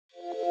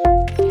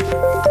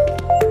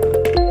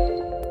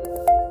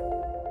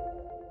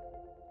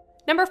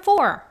Number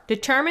 4,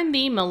 determine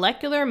the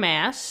molecular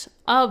mass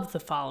of the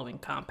following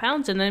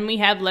compounds, and then we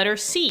have letter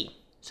C.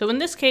 So in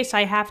this case,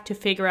 I have to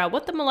figure out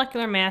what the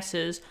molecular mass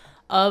is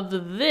of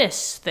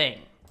this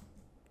thing.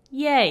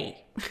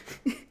 Yay!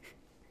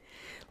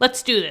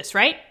 Let's do this,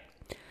 right?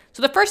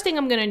 So the first thing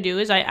I'm going to do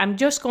is I'm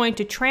just going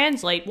to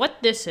translate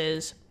what this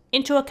is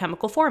into a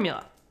chemical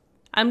formula.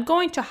 I'm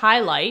going to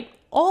highlight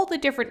all the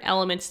different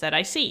elements that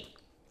I see.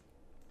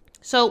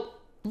 So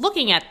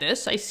looking at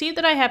this, I see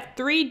that I have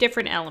 3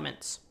 different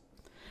elements.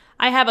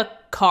 I have a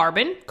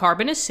carbon,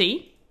 carbon is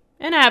C,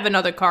 and I have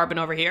another carbon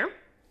over here.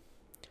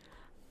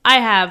 I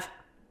have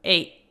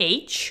a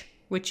H,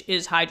 which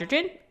is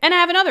hydrogen, and I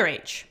have another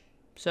H.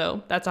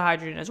 So that's a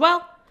hydrogen as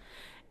well.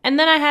 And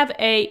then I have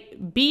a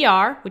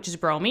Br, which is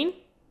bromine,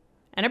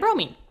 and a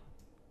bromine.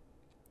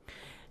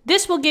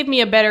 This will give me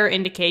a better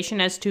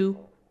indication as to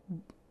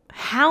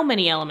how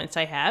many elements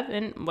I have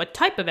and what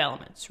type of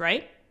elements,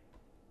 right?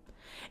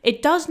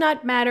 It does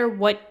not matter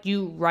what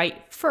you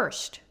write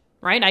first,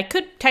 right? I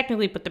could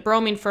technically put the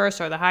bromine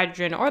first or the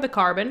hydrogen or the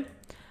carbon.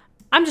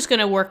 I'm just going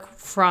to work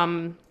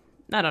from,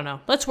 I don't know,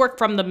 let's work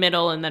from the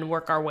middle and then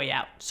work our way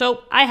out.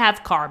 So I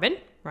have carbon,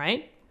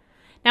 right?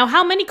 Now,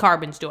 how many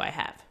carbons do I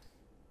have?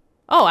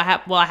 Oh, I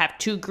have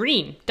 2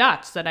 green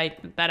dots that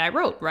I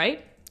wrote,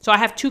 right? So I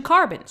have 2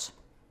 carbons.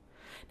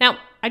 Now,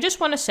 I just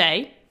want to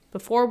say,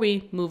 before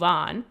we move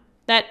on,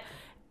 that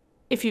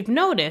if you've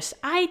noticed,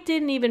 I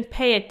didn't even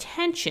pay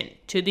attention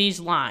to these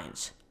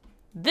lines.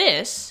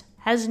 This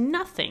has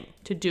nothing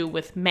to do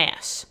with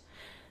mass.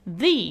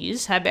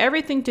 These have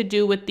everything to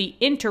do with the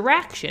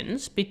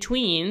interactions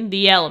between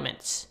the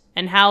elements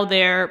and how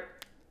they're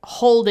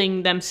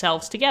holding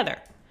themselves together.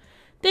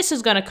 This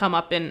is going to come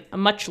up in a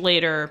much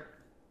later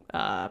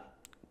a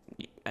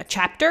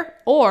chapter,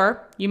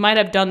 or you might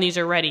have done these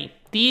already.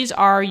 These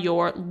are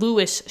your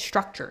Lewis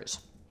structures.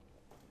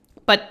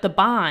 But the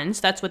bonds,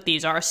 that's what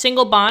these are. A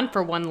single bond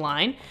for 1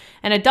 line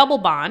and a double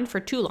bond for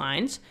 2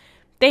 lines.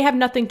 They have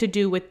nothing to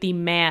do with the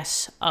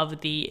mass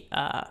of the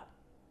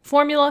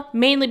formula,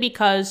 mainly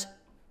because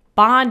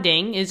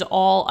bonding is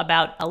all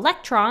about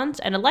electrons,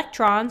 and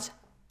electrons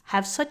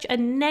have such a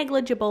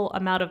negligible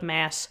amount of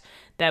mass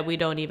that we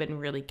don't even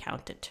really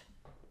count it.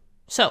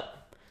 So,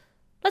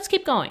 let's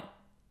keep going.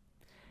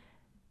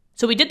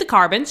 So we did the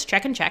carbons,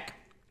 check and check.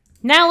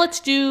 Now let's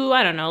do,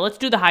 I don't know, let's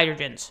do the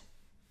hydrogens.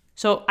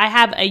 So I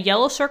have a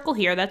yellow circle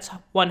here, that's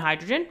 1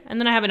 hydrogen, and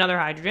then I have another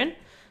hydrogen.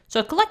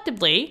 So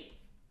collectively,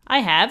 I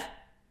have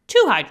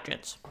 2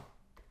 hydrogens.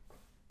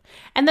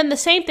 And then the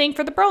same thing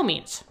for the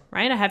bromines,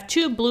 right? I have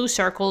 2 blue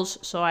circles,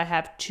 so I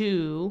have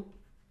 2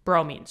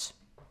 bromines.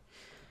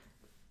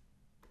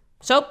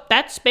 So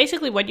that's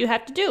basically what you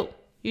have to do.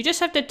 You just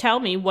have to tell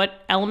me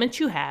what elements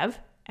you have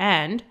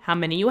and how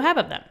many you have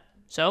of them.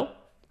 So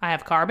I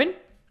have carbon,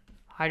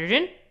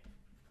 hydrogen,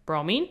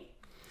 bromine,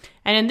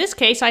 and in this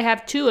case, I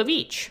have 2 of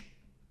each.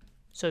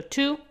 So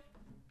 2,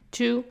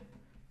 2,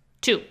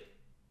 2.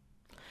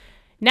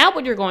 Now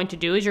what you're going to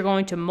do is you're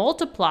going to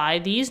multiply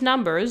these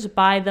numbers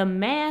by the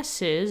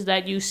masses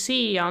that you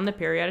see on the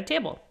periodic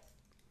table.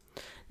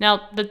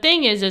 Now, the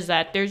thing is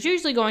that there's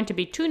usually going to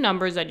be 2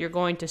 numbers that you're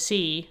going to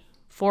see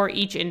for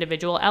each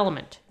individual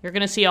element. You're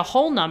going to see a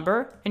whole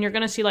number, and you're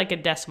going to see like a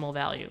decimal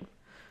value.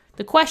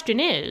 The question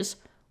is,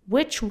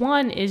 which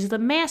one is the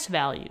mass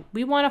value?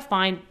 We want to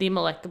find the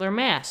molecular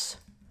mass.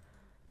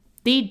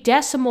 The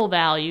decimal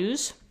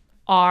values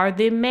are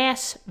the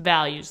mass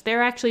values.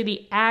 They're actually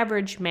the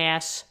average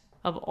mass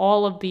of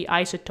all of the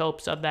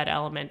isotopes of that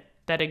element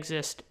that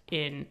exist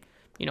in,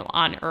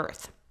 on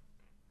Earth.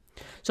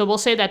 So we'll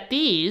say that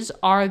these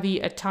are the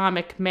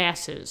atomic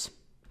masses.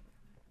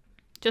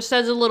 Just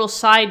as a little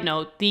side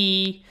note,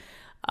 the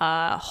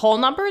whole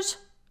numbers,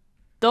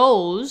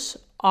 those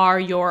are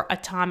your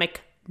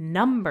atomic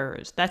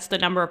numbers. That's the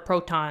number of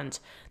protons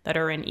that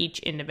are in each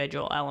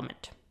individual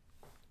element.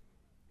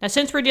 Now,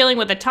 since we're dealing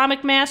with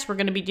atomic mass, we're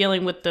going to be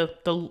dealing with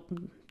the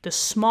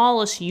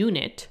smallest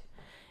unit,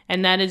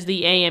 and that is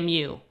the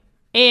AMU.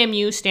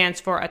 AMU stands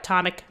for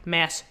atomic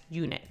mass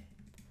unit.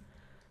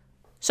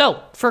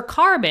 So, for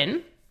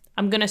carbon,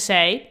 I'm going to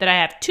say that I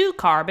have 2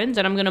 carbons,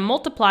 and I'm going to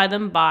multiply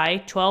them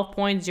by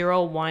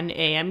 12.01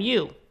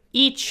 AMU.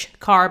 Each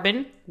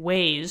carbon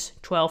weighs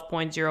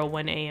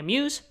 12.01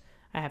 AMUs.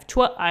 I have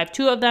 2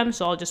 of them,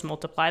 so I'll just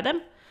multiply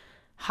them.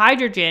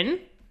 Hydrogen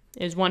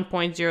is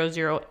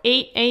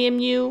 1.008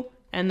 AMU,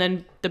 and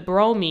then the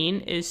bromine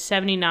is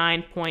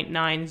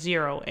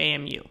 79.90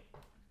 AMU.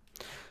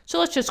 So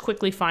let's just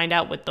quickly find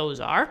out what those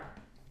are.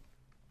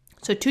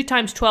 So 2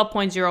 times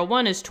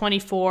 12.01 is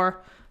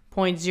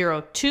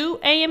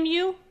 24.02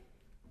 AMU.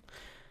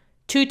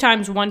 2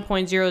 times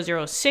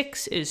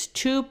 1.006 is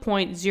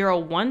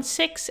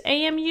 2.016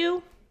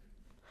 AMU.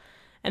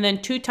 And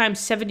then 2 times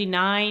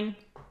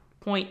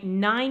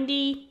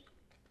 79.90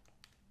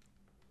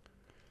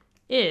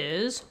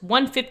 is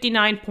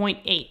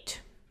 159.8.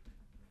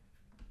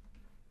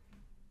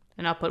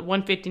 And I'll put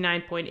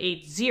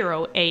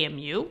 159.80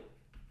 AMU.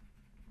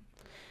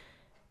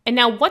 And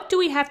now what do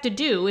we have to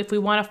do if we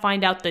want to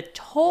find out the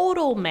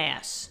total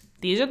mass?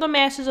 These are the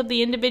masses of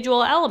the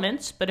individual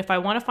elements, but if I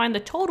want to find the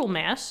total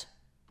mass,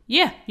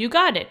 yeah, you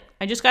got it.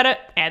 I just got to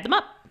add them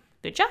up.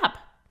 Good job.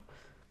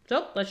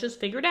 So let's just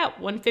figure it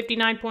out.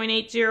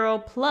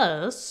 159.80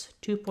 plus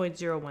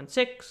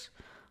 2.016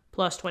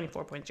 plus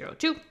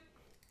 24.02.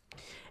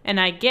 And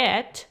I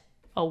get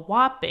a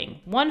whopping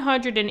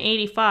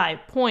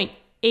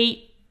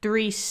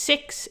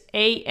 185.836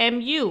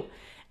 AMU.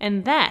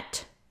 And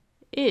that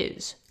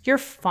is your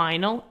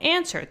final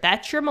answer.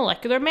 That's your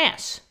molecular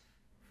mass.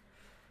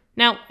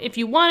 Now, if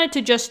you wanted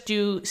to just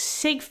do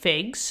sig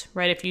figs,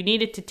 right, if you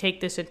needed to take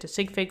this into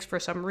sig figs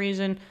for some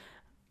reason,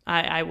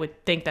 I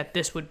would think that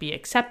this would be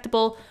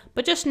acceptable.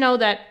 But just know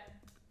that,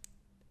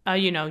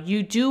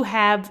 you do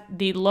have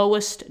the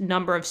lowest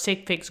number of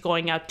sig figs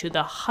going out to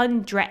the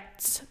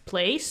hundredths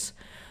place.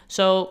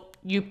 So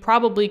you're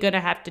probably going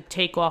to have to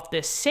take off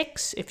this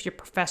 6 if your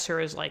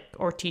professor is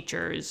or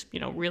teacher is,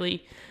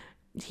 really,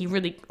 he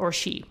really, or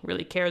she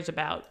really cares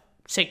about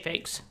sig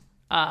figs.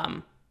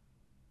 But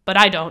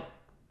I don't.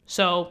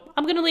 So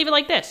I'm going to leave it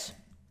like this.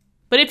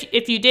 But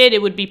if you did,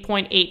 it would be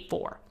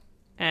 0.84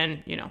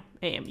 and,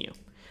 AMU,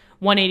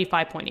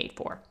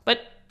 185.84. But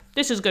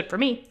this is good for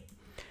me.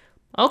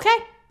 Okay,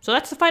 so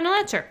that's the final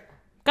answer.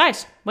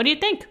 Guys, what do you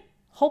think?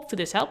 Hope for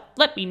this help.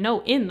 Let me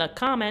know in the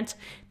comments.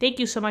 Thank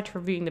you so much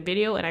for viewing the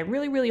video, and I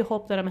really, really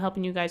hope that I'm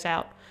helping you guys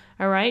out.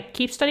 All right,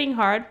 keep studying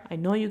hard. I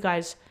know you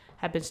guys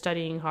have been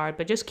studying hard,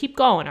 but just keep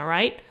going, all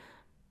right?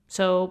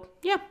 So,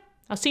 yeah,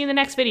 I'll see you in the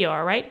next video,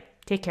 all right?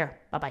 Take care.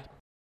 Bye-bye.